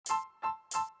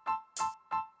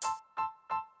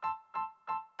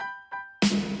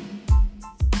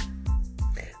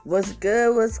What's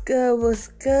good? What's good? What's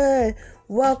good?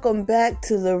 Welcome back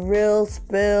to The Real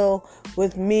Spill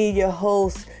with me, your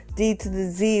host, D to the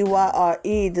Z,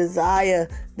 Y-R-E, Desire.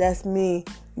 That's me.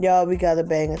 Y'all, we got a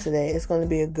banger today. It's going to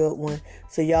be a good one.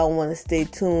 So y'all want to stay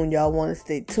tuned.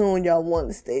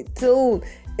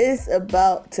 It's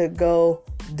about to go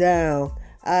down.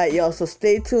 Alright, y'all, so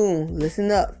stay tuned.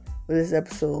 Listen up for this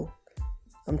episode.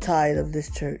 I'm tired of this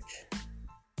church.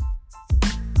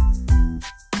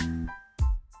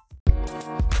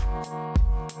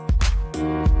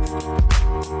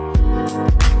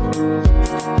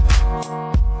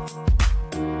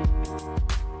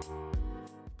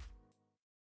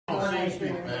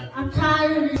 I'm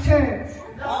tired of the church.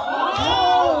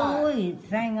 Oh,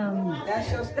 hang on.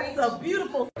 That's a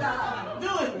beautiful style. Do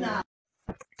it now.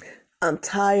 I'm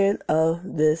tired of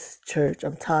this church.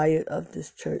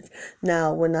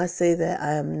 Now, when I say that,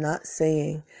 I am not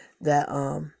saying that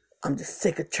I'm just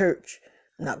sick of church.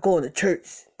 I'm not going to church.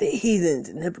 They're heathens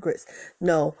and hypocrites.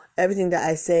 No, everything that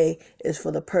I say is for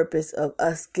the purpose of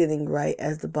us getting right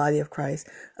as the body of Christ,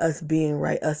 us being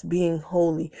right, us being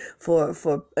holy. For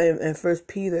in 1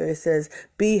 Peter it says,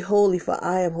 "Be holy, for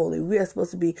I am holy." We are supposed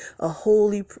to be a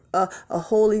holy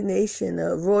nation,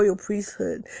 a royal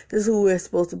priesthood. This is who we're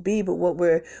supposed to be. But what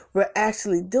we're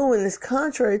actually doing is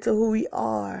contrary to who we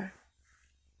are.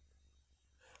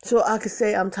 So I could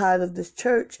say I'm tired of this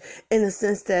church in the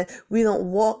sense that we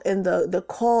don't walk in the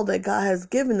call that God has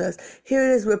given us. Here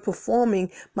it is, we're performing.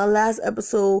 My last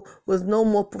episode was no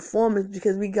more performance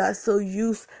because we got so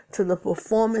used to the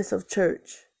performance of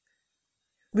church.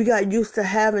 We got used to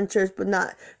having church but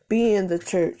not being the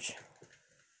church.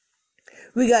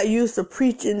 We got used to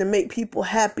preaching to make people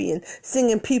happy and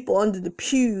singing people under the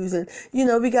pews. And,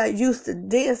 we got used to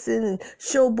dancing and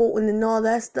showboating and all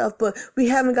that stuff. But we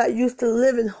haven't got used to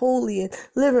living holy and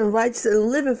living righteous and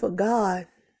living for God.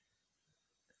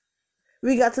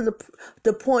 We got to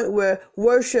the point where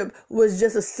worship was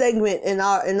just a segment in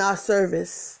our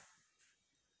service.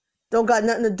 Don't got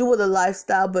nothing to do with a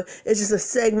lifestyle, but it's just a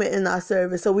segment in our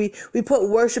service. So we put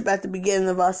worship at the beginning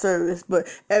of our service, but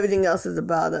everything else is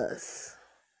about us.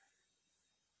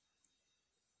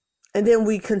 And then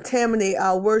we contaminate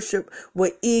our worship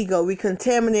with ego. We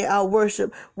contaminate our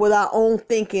worship with our own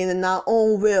thinking and our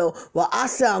own will. Well, I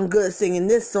sound good singing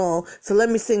this song, so let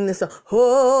me sing this song.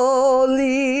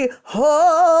 Holy,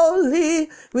 holy.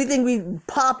 We think we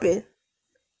pop it.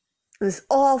 And it's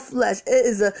all flesh. It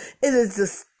is a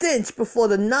stench before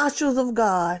the nostrils of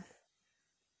God.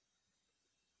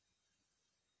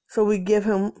 So we give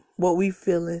him what we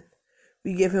feeling.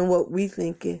 We give him what we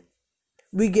thinking.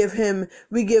 We give him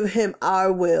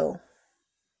our will.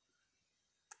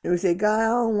 And we say, God, I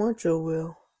don't want your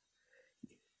will.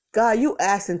 God, you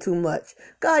asking too much.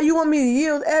 God, you want me to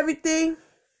yield everything?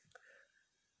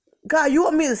 God, you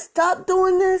want me to stop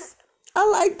doing this? I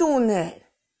like doing that.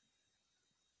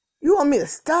 You want me to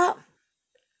stop?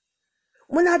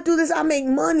 When I do this, I make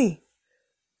money.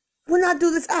 When I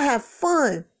do this, I have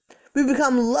fun. We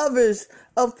become lovers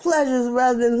of pleasures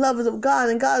rather than lovers of God.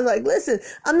 And God's like, listen,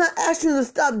 I'm not asking you to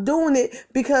stop doing it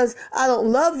because I don't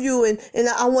love you and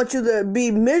I want you to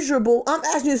be miserable. I'm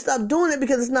asking you to stop doing it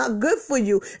because it's not good for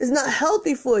you. It's not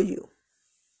healthy for you.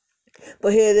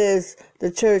 But here it is,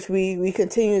 the church, we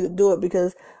continue to do it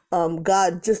because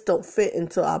God just don't fit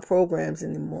into our programs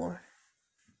anymore.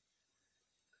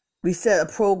 We set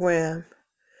a program.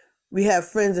 We have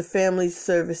friends and family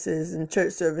services and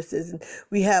church services, and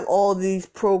we have all these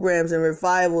programs and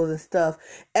revivals and stuff.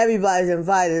 Everybody's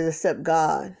invited except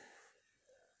God.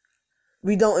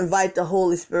 We don't invite the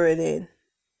Holy Spirit in.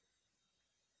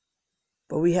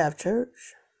 But we have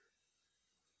church.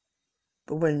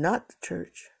 But we're not the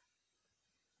church.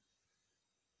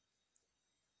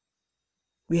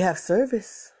 We have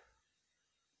service.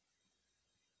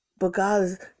 But God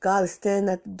is standing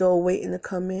at the door waiting to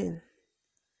come in.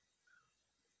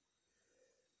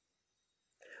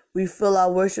 We fill our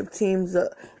worship teams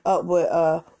up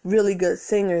with really good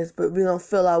singers, but we don't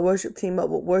fill our worship team up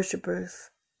with worshipers.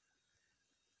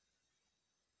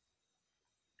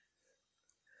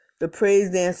 The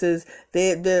praise dancers,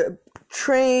 they're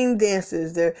trained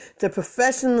dancers. They're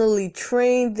professionally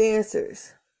trained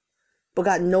dancers, but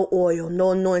got no oil,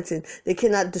 no anointing. They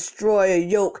cannot destroy a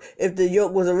yoke if the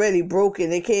yoke was already broken.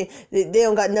 They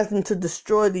don't got nothing to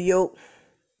destroy the yoke.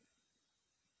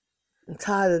 I'm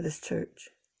tired of this church.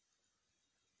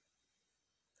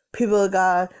 People of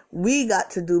God, we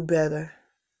got to do better.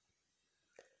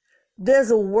 There's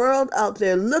a world out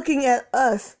there looking at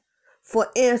us for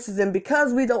answers. And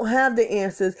because we don't have the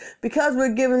answers, because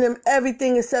we're giving them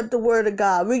everything except the word of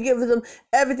God, we're giving them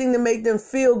everything to make them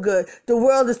feel good, the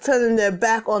world is turning their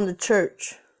back on the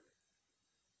church.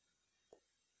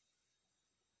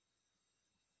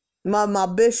 My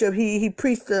bishop, he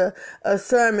preached a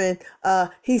sermon.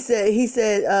 He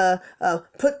said,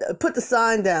 put the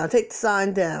sign down, take the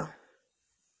sign down.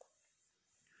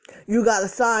 You got to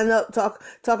sign up, talk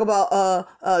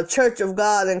about Church of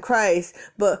God in Christ,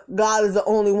 but God is the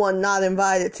only one not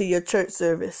invited to your church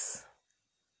service.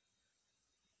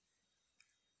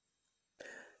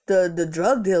 The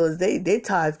drug dealers, they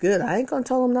tithe good. I ain't gonna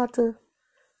tell them not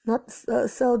to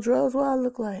sell drugs. What I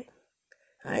look like?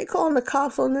 I ain't calling the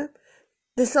cops on them.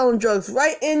 They're selling drugs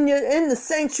right in the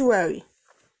sanctuary.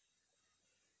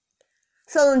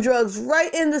 Selling drugs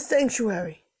right in the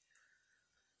sanctuary.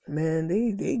 Man,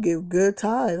 they give good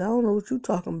tithe. I don't know what you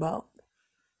talking about.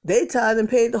 They tithe and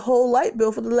paid the whole light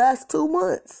bill for the last 2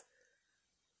 months.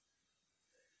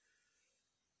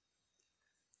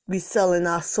 We selling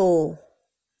our soul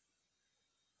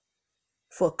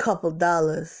for a couple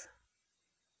dollars.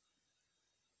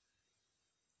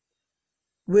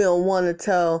 We don't want to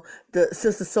tell the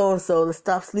sister so-and-so to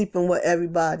stop sleeping with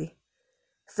everybody.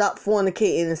 Stop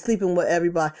fornicating and sleeping with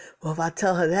everybody. Well, if I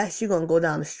tell her that, she's going to go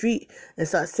down the street and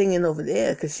start singing over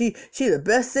there because she the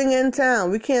best singer in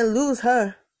town. We can't lose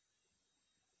her.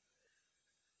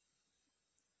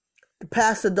 The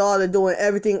pastor daughter doing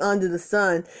everything under the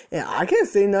sun. And I can't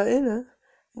say nothing.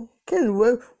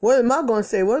 What am I going to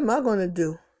say? What am I going to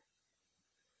do?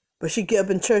 But she get up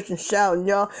in church and shouting,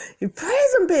 y'all, you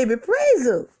praise him, baby, praise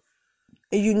him.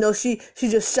 And you know she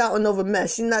just shouting over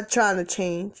mess. She's not trying to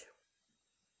change.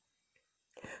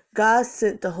 God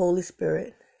sent the Holy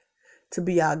Spirit to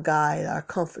be our guide, our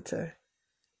comforter.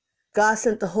 God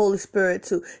sent the Holy Spirit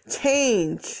to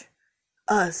change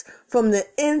us from the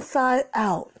inside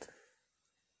out.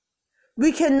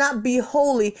 We cannot be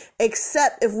holy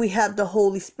except if we have the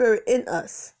Holy Spirit in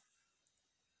us.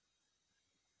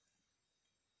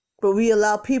 But we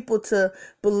allow people to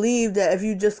believe that if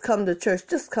you just come to church,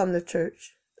 just come to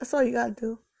church. That's all you got to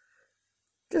do.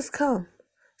 Just come.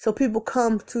 So people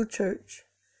come to church.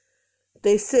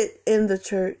 They sit in the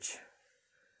church.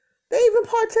 They even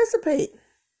participate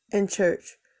in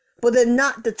church. But they're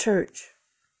not the church.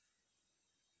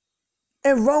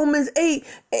 In Romans 8,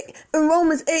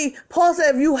 Paul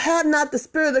said, if you have not the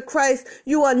Spirit of Christ,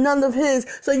 you are none of his.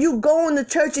 So you go in the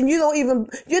church and you're not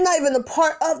even a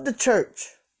part of the church.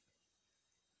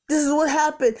 This is what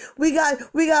happened. We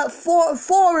got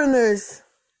foreigners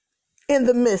in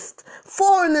the midst.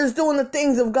 Foreigners doing the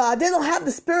things of God. They don't have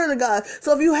the Spirit of God.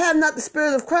 So if you have not the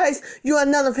Spirit of Christ, you are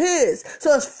none of his.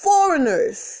 So it's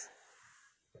foreigners.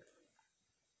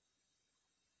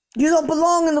 You don't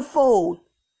belong in the fold.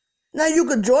 Now you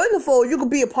could join the fold. You could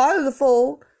be a part of the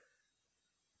fold.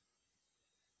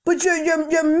 But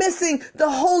you're missing the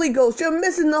Holy Ghost. You're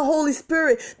missing the Holy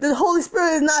Spirit. The Holy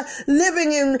Spirit is not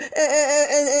living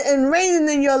and reigning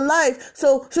in your life.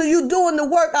 So you're doing the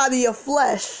work out of your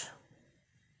flesh.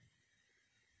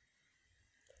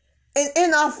 And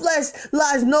in our flesh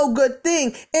lies no good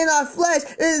thing. In our flesh,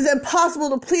 it is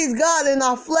impossible to please God in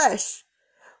our flesh.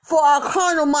 For our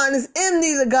carnal mind is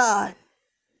enmity to God.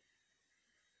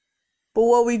 But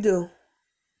what we do?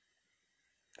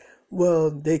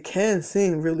 Well, they can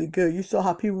sing really good. You saw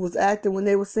how people was acting when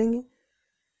they were singing?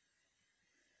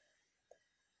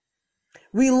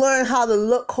 We learn how to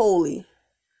look holy.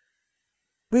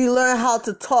 We learn how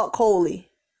to talk holy.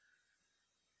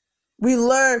 We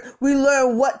learn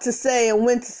what to say and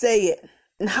when to say it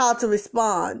and how to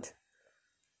respond.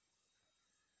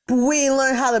 But we ain't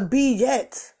learned how to be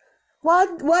yet. Why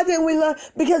didn't we learn?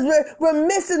 Because we're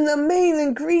missing the main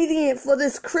ingredient for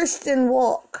this Christian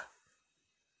walk.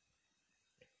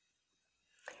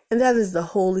 And that is the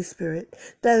Holy Spirit.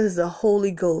 That is the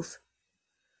Holy Ghost.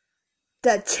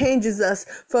 That changes us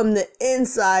from the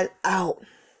inside out.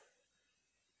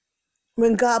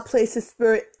 When God placed His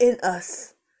Spirit in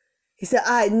us, He said,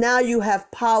 all right, now you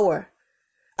have power.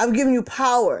 I've given you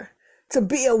power to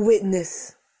be a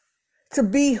witness, to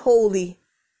be holy,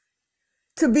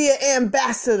 to be an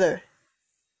ambassador,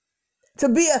 to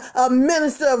be a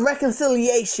minister of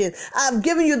reconciliation. I've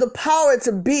given you the power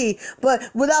to be, but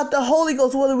without the Holy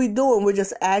Ghost, what are we doing? We're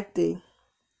just acting.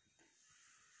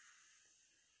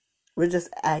 We're just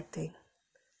acting.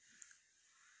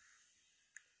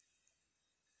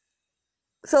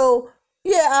 So,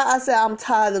 yeah, I say I'm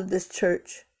tired of this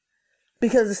church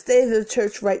because the state of the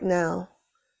church right now,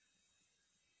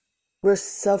 we're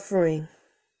suffering.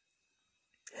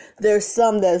 There's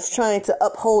some that's trying to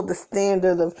uphold the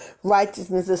standard of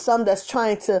righteousness. There's some that's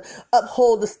trying to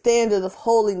uphold the standard of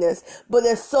holiness. But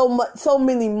there's so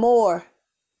many more.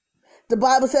 The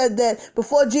Bible said that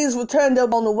before Jesus returned,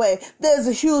 they're on the way. There's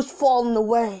a huge falling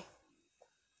away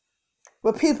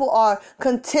where people are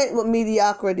content with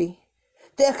mediocrity.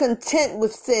 They're content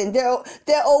with sin.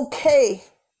 They're okay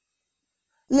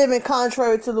living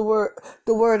contrary to the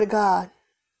word of God.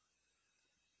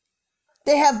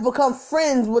 They have become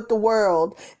friends with the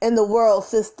world and the world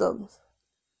systems.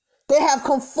 They have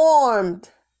conformed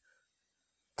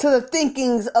to the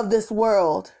thinkings of this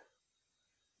world.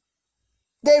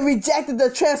 They rejected the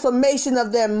transformation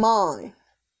of their mind.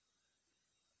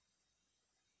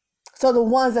 So the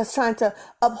ones that's trying to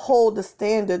uphold the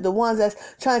standard, the ones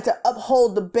that's trying to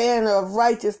uphold the banner of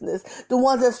righteousness, the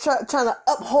ones that's trying to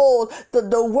uphold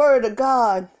the word of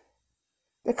God,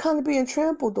 they're kind of being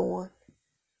trampled on.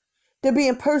 They're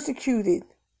being persecuted.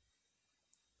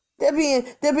 They're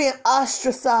being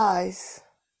ostracized.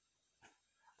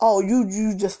 Oh,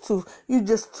 you just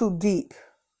too deep.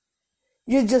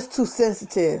 You're just too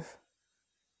sensitive.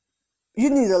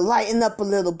 You need to lighten up a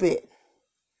little bit.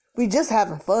 We just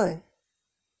having fun.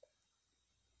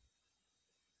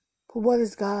 But what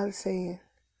is God saying?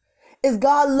 Is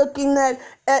God looking at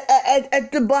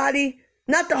the body,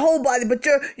 not the whole body, but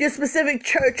your specific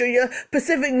church or your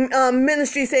specific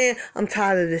ministry saying, I'm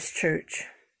tired of this church?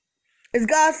 Is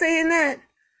God saying that?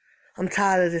 I'm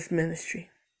tired of this ministry.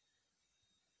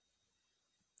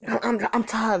 I'm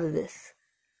tired of this.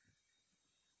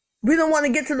 We don't want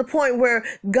to get to the point where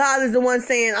God is the one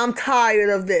saying, I'm tired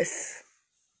of this.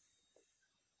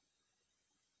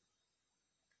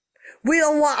 We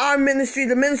don't want our ministry,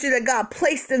 the ministry that God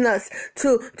placed in us,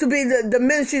 to be the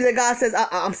ministry that God says,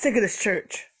 I'm sick of this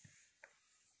church.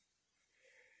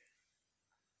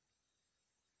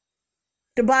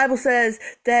 The Bible says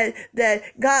that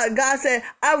God said,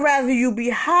 I'd rather you be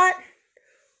hot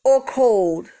or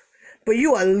cold, but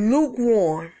you are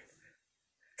lukewarm.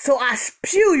 So I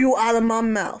spew you out of my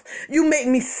mouth. You make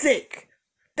me sick.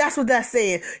 That's what that's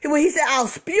saying. When he said, I'll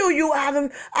spew you out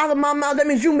of my mouth, that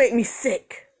means you make me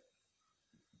sick.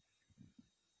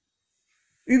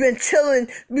 We've been chilling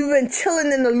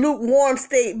in the lukewarm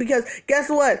state because guess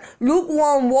what?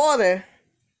 Lukewarm water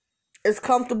is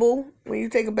comfortable when you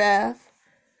take a bath.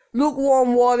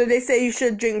 Lukewarm water, they say you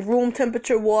should drink room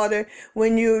temperature water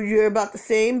when you're about the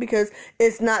same because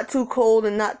it's not too cold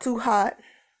and not too hot.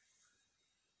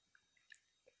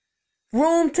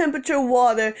 Room temperature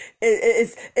water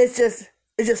it's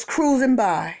just cruising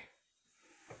by.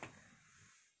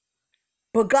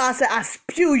 But God said, I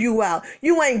spew you out.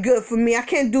 You ain't good for me. I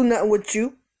can't do nothing with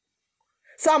you.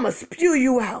 So I'm going to spew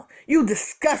you out. You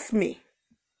disgust me.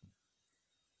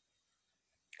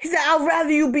 He said, I'd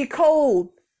rather you be cold.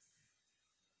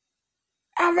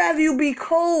 I'd rather you be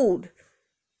cold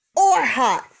or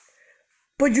hot.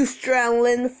 But you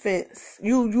straddling the fence.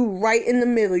 You right in the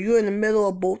middle. You're in the middle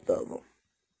of both of them.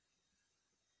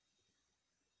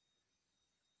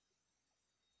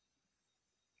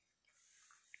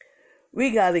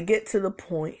 We got to get to the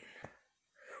point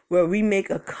where we make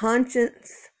a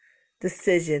conscious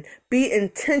decision. Be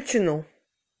intentional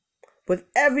with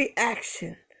every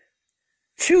action.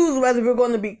 Choose whether we're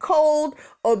going to be cold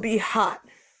or be hot.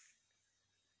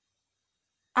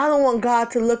 I don't want God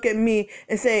to look at me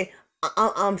and say,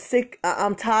 I'm sick.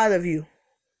 I'm tired of you.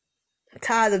 I'm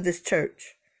tired of this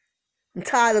church. I'm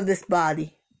tired of this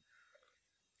body.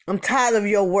 I'm tired of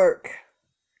your work.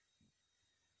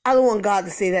 I don't want God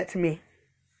to say that to me.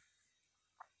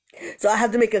 So I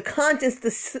have to make a conscious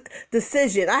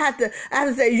decision. I have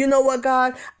to say, you know what,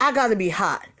 God? I got to be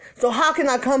hot. So how can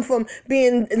I come from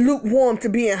being lukewarm to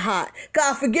being hot?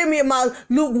 God, forgive me of my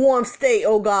lukewarm state,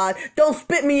 oh God. Don't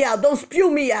spit me out. Don't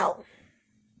spew me out.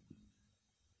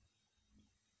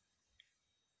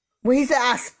 When he said,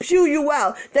 I spew you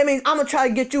out, that means I'm going to try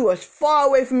to get you as far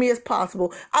away from me as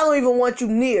possible. I don't even want you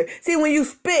near. See, when you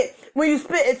spit,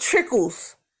 it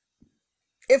trickles.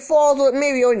 It falls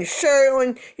maybe on your shirt,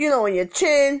 on your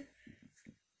chin.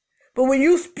 But when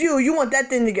you spew, you want that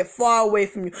thing to get far away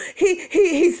from you.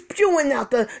 He's spewing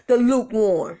out the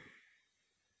lukewarm.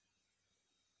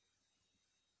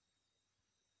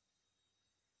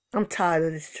 I'm tired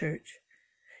of this church.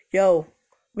 Yo,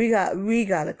 we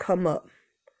gotta come up.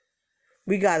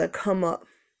 We gotta come up.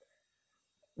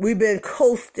 We've been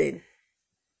coasting.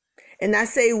 And I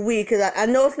say we, because I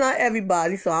know it's not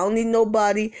everybody, so I don't need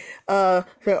nobody say,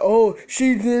 oh,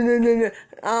 she's...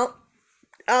 I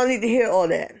don't need to hear all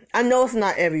that. I know it's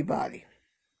not everybody.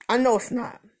 I know it's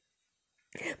not.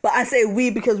 But I say we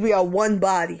because we are one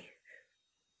body.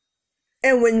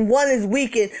 And when one is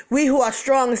weakened, we who are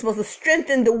strong are supposed to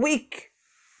strengthen the weak.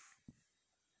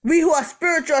 We who are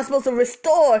spiritual are supposed to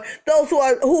restore those who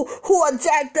are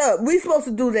jacked up. We're supposed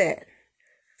to do that.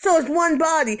 So it's one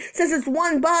body. Since it's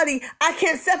one body, I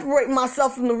can't separate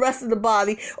myself from the rest of the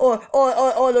body or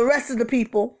the rest of the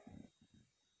people.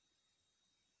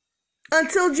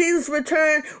 Until Jesus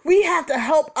returns, we have to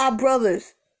help our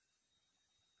brothers.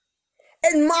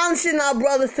 Admonishing our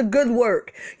brothers to good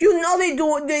work. You know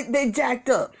they jacked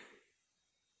up.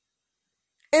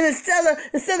 And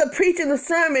instead of preaching a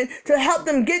sermon to help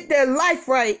them get their life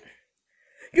right,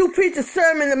 you preach a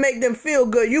sermon to make them feel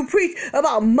good. You preach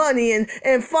about money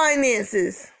and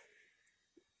finances.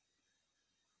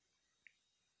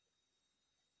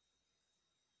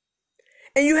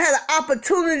 And you had an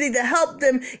opportunity to help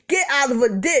them get out of a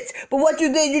ditch. But what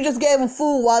you did, you just gave them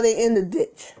food while they're in the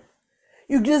ditch.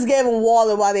 You just gave them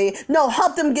water while no,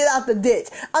 help them get out the ditch.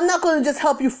 I'm not going to just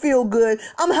help you feel good.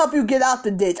 I'm going to help you get out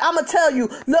the ditch. I'm going to tell you,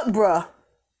 look, bruh,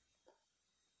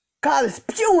 God is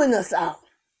spewing us out.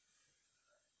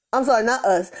 I'm sorry, not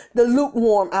us, the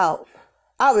lukewarm out.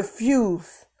 I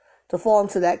refuse to fall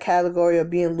into that category of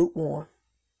being lukewarm.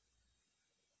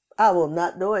 I will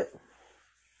not do it.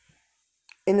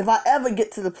 And if I ever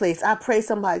get to the place, I pray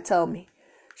somebody tell me,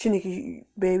 Shanika,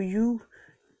 baby, you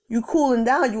cooling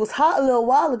down. You was hot a little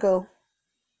while ago.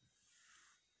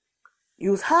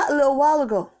 You was hot a little while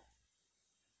ago.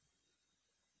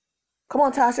 Come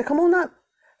on, Tasha. Come on up.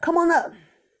 Come on up.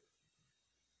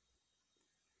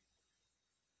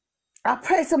 I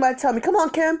pray somebody tell me, come on,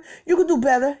 Kim. You could do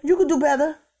better. You could do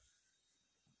better.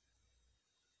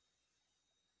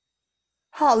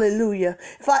 Hallelujah.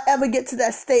 If I ever get to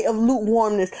that state of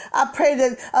lukewarmness, I pray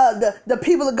that the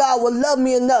people of God will love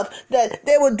me enough that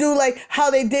they will do like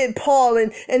how they did Paul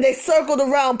and they circled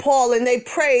around Paul and they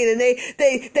prayed and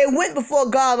they went before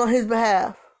God on his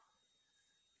behalf.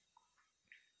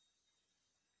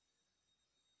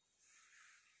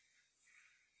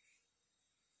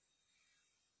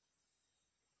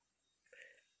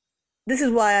 This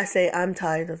is why I say I'm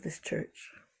tired of this church.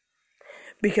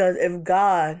 Because if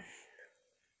God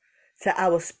said, I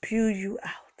will spew you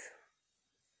out,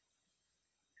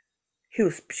 he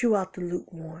will spew out the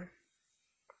lukewarm.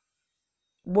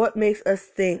 What makes us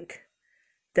think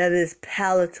that it is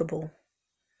palatable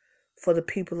for the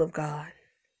people of God?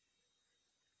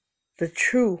 The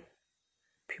true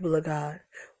people of God.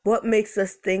 What makes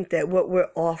us think that what we're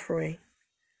offering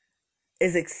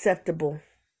is acceptable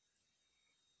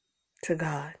to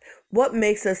God? What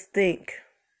makes us think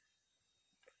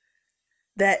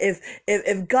that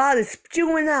if God is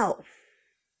spewing out,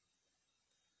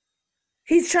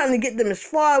 he's trying to get them as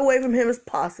far away from him as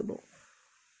possible?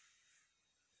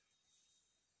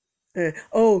 And,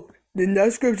 in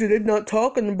that scripture, they're not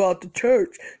talking about the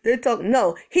church.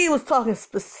 No, he was talking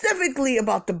specifically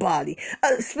about the body,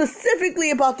 specifically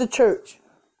about the church.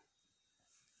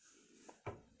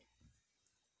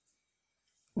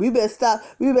 We better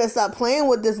stop playing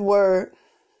with this word.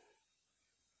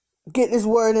 Get this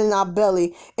word in our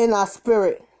belly, in our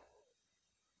spirit.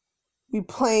 We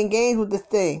playing games with this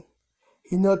thing.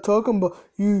 He's not talking about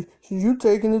you. You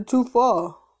taking it too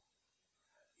far.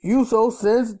 You so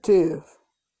sensitive.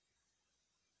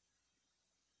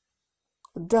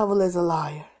 The devil is a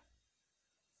liar.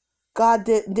 God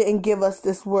didn't give us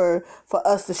this word for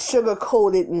us to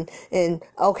sugarcoat it and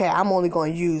okay, I'm only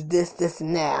going to use this,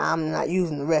 and that. I'm not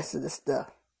using the rest of the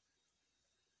stuff.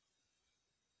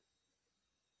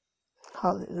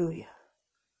 Hallelujah.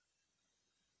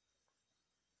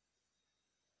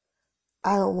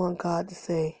 I don't want God to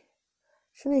say,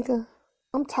 Shanika,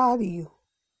 I'm tired of you.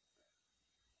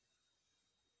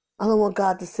 I don't want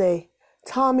God to say,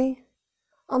 Tommy,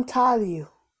 I'm tired of you.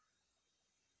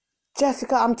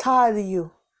 Jessica, I'm tired of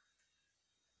you.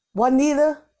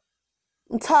 Juanita,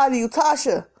 I'm tired of you.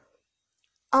 Tasha,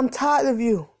 I'm tired of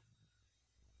you.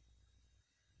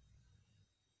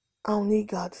 I don't need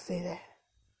God to say that.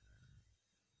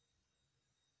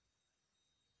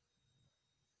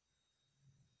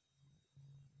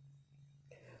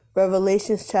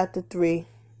 Revelations chapter 3,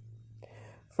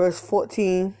 verse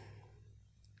 14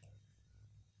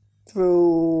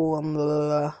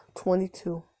 through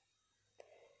 22.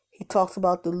 He talks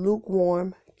about the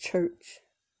lukewarm church.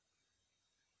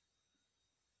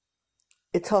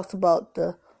 It talks about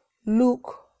the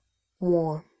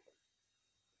lukewarm.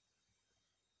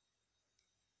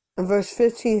 And verse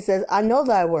 15 says, I know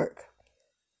thy work,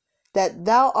 that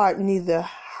thou art neither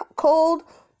cold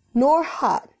nor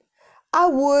hot. I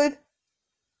would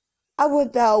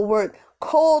thou wert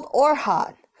cold or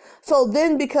hot. So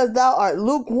then, because thou art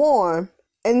lukewarm,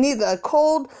 and neither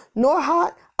cold nor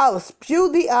hot, I will spew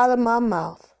thee out of my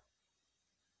mouth.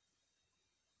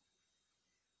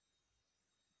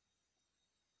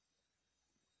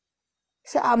 He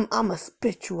said, I'm going to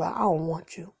spit you out. I don't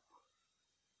want you.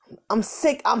 I'm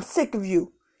sick of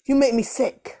you. You make me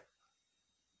sick.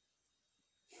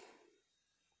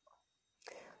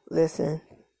 Listen,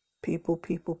 people.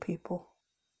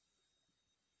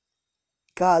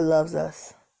 God loves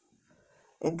us.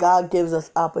 And God gives us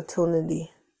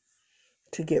opportunity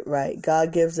to get right.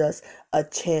 God gives us a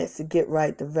chance to get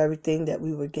right the very thing that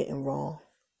we were getting wrong.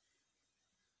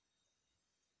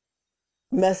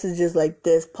 Messages like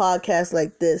this, podcasts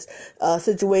like this,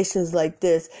 situations like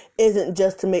this isn't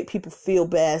just to make people feel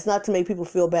bad. It's not to make people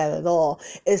feel bad at all.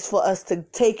 It's for us to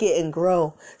take it and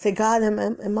grow. Say, God, am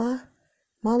I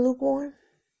lukewarm?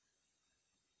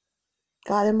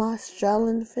 God, am I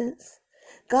straddling the fence?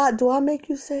 God, do I make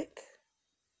you sick?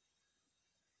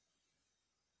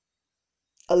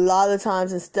 A lot of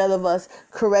times, instead of us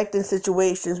correcting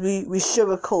situations, we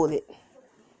sugarcoat it.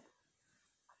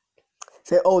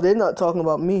 Say, oh, they're not talking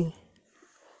about me.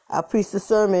 I preached a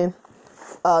sermon,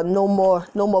 no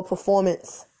more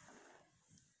performance.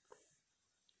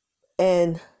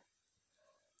 And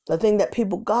the thing that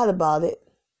people got about it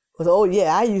was, oh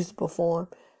yeah, I used to perform.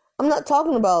 I'm not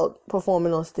talking about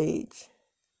performing on stage.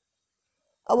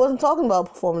 I wasn't talking about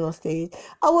performing on stage.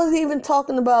 I wasn't even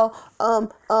talking about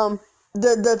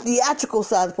the theatrical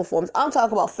side of performance. I'm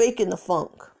talking about faking the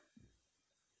funk.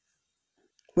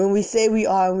 When we say we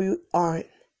are and we aren't.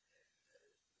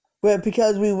 Where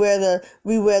because we wear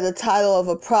the title of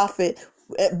a prophet,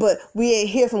 but we ain't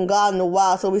hear from God in a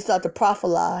while, so we start to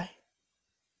prophesy.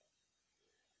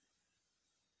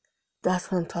 That's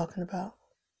what I'm talking about.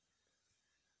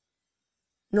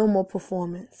 No more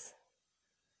performance.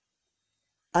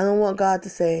 I don't want God to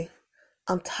say,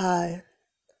 I'm tired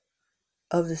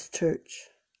of this church.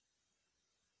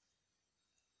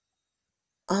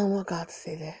 I don't want God to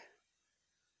say that.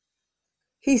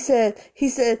 He said,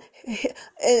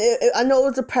 and I know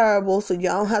it's a parable, so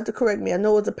y'all don't have to correct me. I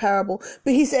know it's a parable.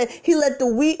 But he said, he let the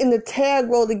wheat and the tare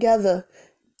grow together.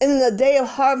 And in the day of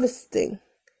harvesting,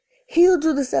 he'll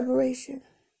do the separation.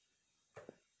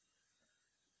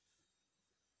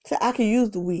 So I can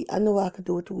use the wheat. I know what I could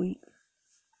do with the wheat.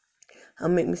 I'll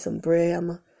make me some bread.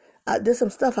 There's some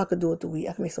stuff I could do with the wheat.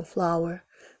 I can make some flour.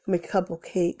 I can make a couple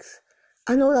cakes.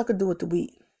 I know what I could do with the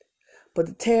wheat. But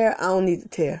the tare, I don't need the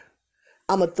tare.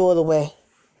 I'm going to throw it away.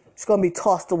 It's going to be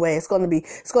tossed away. It's going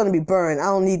to be burned. I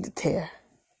don't need the tare.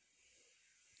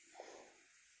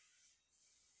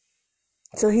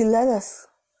 So he let us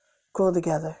grow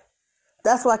together.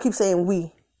 That's why I keep saying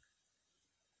we.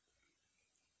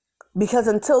 Because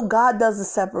until God does the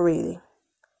separating,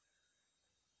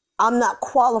 I'm not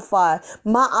qualified.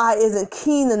 My eye isn't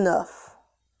keen enough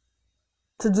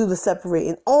to do the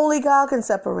separating. Only God can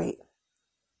separate.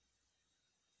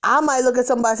 I might look at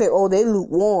somebody and say, oh, they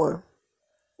lukewarm.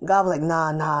 God was like,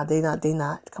 nah, they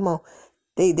not. Come on.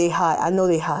 They hot. I know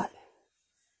they hot.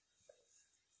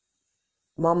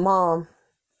 My mom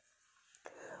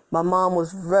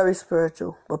was very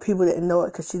spiritual, but people didn't know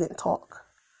it because she didn't talk.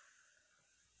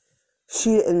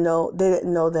 They didn't know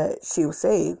that she was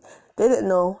saved. They didn't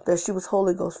know that she was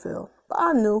Holy Ghost filled. But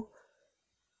I knew.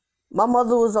 My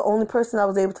mother was the only person I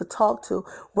was able to talk to.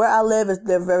 Where I live,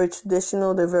 they're very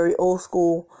traditional. They're very old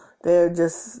school. They're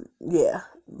just,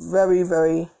 very,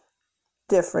 very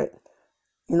different.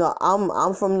 You know,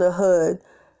 I'm from the hood.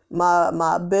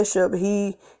 My bishop,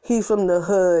 he's from the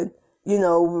hood. You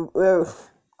know,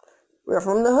 we're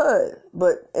from the hood,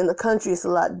 but in the country it's a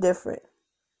lot different.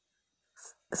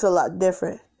 It's a lot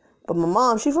different. But my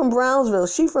mom, she's from Brownsville.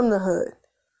 She's from the hood.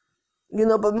 You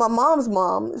know, but my mom's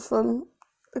mom is from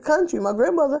the country. My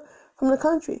grandmother from the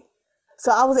country.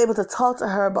 So I was able to talk to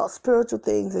her about spiritual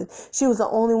things, and she was the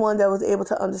only one that was able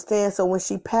to understand. So when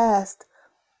she passed,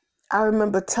 I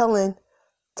remember telling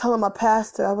my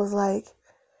pastor, I was like,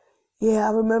 yeah,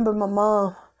 I remember my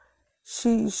mom.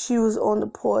 She was on the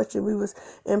porch and we was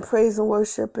in praise and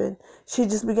worship, and she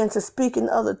just began to speak in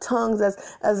other tongues as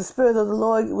the Spirit of the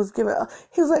Lord was given.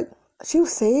 He was like, she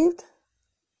was saved?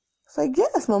 It's like,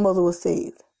 yes, my mother was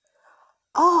saved.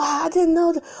 Oh, I didn't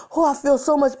know that. Oh, I feel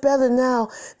so much better now.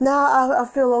 Now I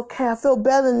feel okay. I feel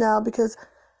better now because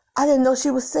I didn't know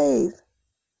she was saved.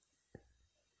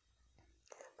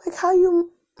 Like, how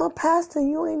you, my pastor,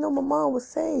 you ain't know my mom was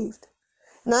saved?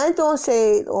 And I ain't throwing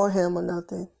shade on him or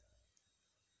nothing.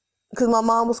 Because my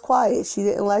mom was quiet. She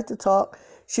didn't like to talk.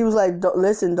 She was like,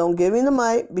 listen, don't give me the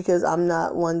mic because I'm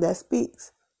not one that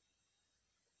speaks.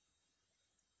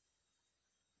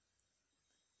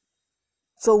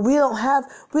 So we don't have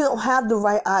the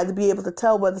right eye to be able to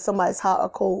tell whether somebody's hot or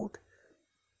cold.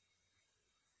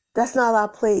 That's not our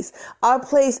place. Our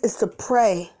place is to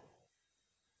pray.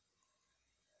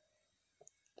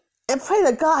 And pray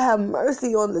that God have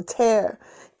mercy on the tare.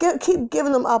 Keep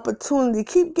giving them opportunity.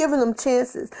 Keep giving them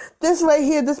chances. This right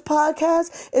here, this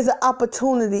podcast is an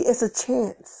opportunity. It's a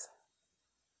chance.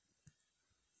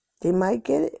 They might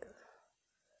get it.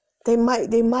 They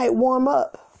might warm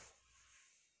up.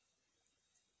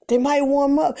 They might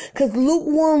warm up. Because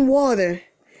lukewarm water,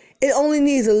 it only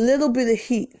needs a little bit of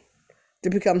heat to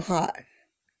become hot.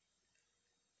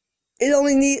 It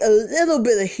only needs a little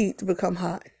bit of heat to become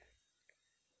hot.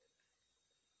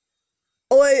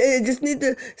 Or it just needs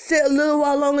to sit a little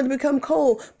while longer to become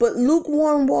cold. But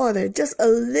lukewarm water, just a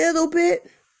little bit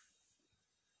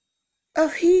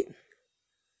of heat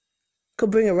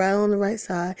could bring it right on the right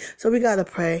side. So we got to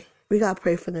pray. We got to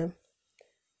pray for them.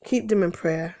 Keep them in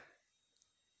prayer.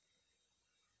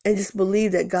 And just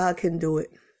believe that God can do it.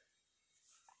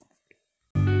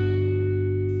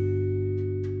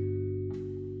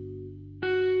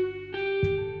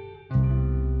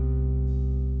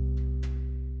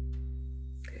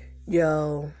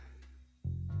 Yo,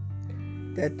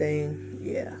 that thing,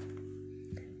 yeah,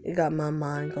 it got my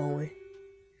mind going.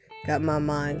 Got my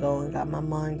mind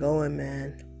going,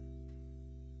 man.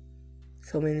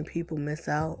 So many people miss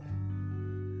out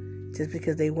just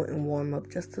because they wouldn't warm up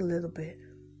just a little bit.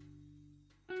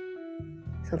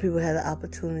 Some people had the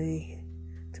opportunity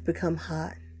to become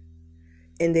hot,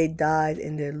 and they died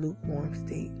in their lukewarm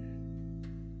state.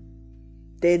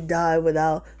 They died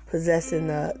without possessing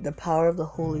the power of the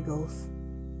Holy Ghost,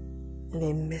 and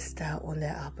they missed out on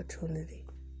that opportunity.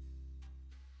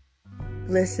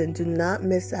 Listen, do not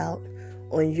miss out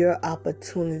on your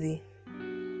opportunity.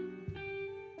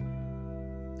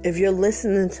 If you're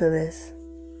listening to this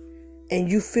and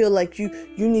you feel like you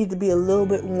need to be a little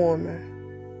bit warmer,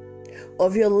 or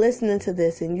if you're listening to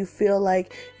this and you feel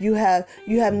like you have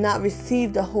not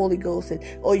received the Holy Ghost,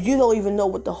 or you don't even know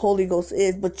what the Holy Ghost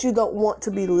is, but you don't want to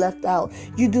be left out.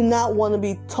 You do not want to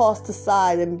be tossed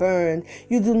aside and burned.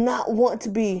 You do not want to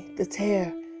be the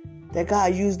tare that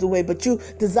God used away, but you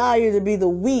desire to be the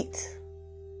wheat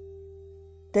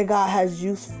that God has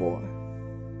use for.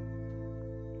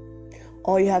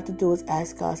 All you have to do is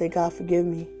ask God, say, God, forgive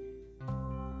me.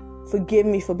 Forgive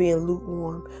me for being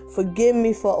lukewarm. Forgive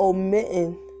me for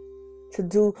omitting to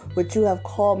do what you have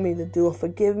called me to do.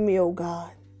 Forgive me, oh God,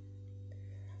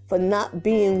 for not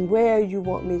being where you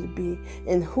want me to be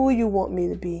and who you want me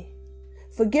to be.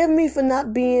 Forgive me for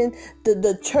not being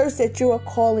the church that you are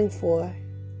calling for.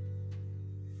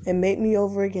 And make me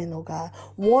over again, oh God.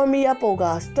 Warm me up, oh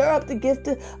God. Stir up the gift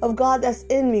of God that's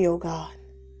in me, oh God.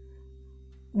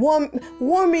 Warm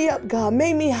me up, God.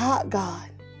 Make me hot, God.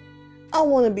 I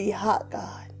want to be hot,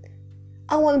 God.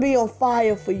 I want to be on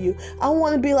fire for you. I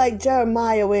want to be like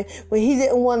Jeremiah when he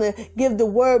didn't want to give the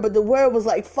word, but the word was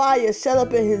like fire shut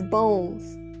up in his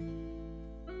bones.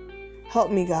 Help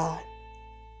me, God.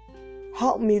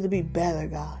 Help me to be better,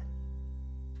 God.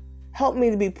 Help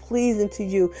me to be pleasing to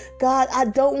you. God, I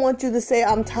don't want you to say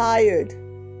I'm tired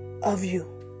of you.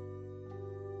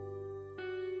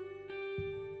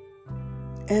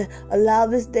 And allow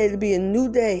this day to be a new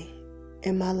day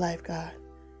in my life, God.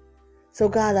 So,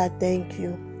 God, I thank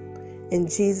you. In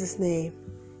Jesus' name,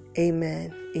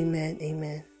 amen, amen,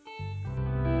 amen.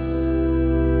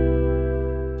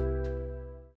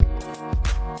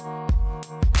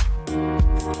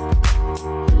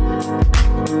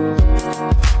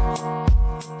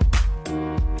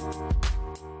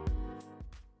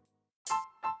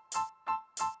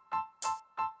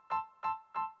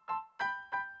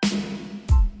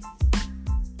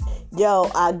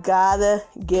 Yo, I gotta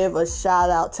give a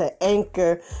shout out to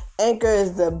Anchor. Anchor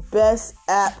is the best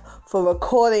app for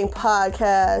recording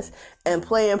podcasts and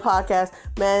playing podcasts.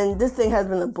 Man, this thing has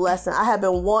been a blessing. I have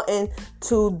been wanting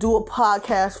to do a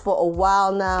podcast for a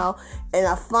while now, and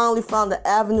I finally found the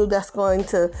avenue that's going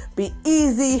to be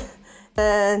easy.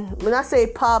 And when I say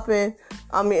popping,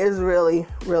 I mean it's really,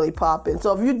 really popping.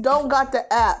 So if you don't got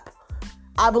the app,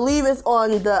 I believe it's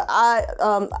on in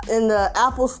the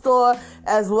Apple Store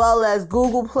as well as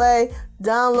Google Play.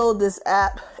 Download this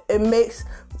app. It makes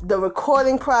the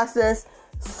recording process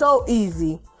so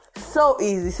easy. So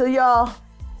easy. So y'all,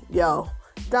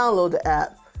 download the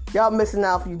app. Y'all missing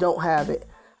out if you don't have it.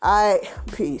 All right,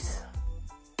 peace.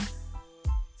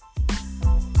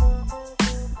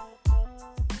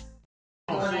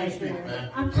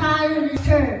 I'm tired of the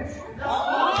church.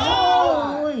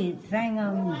 Ôi, sang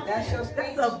ông. That's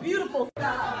a beautiful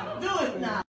style. Do it now.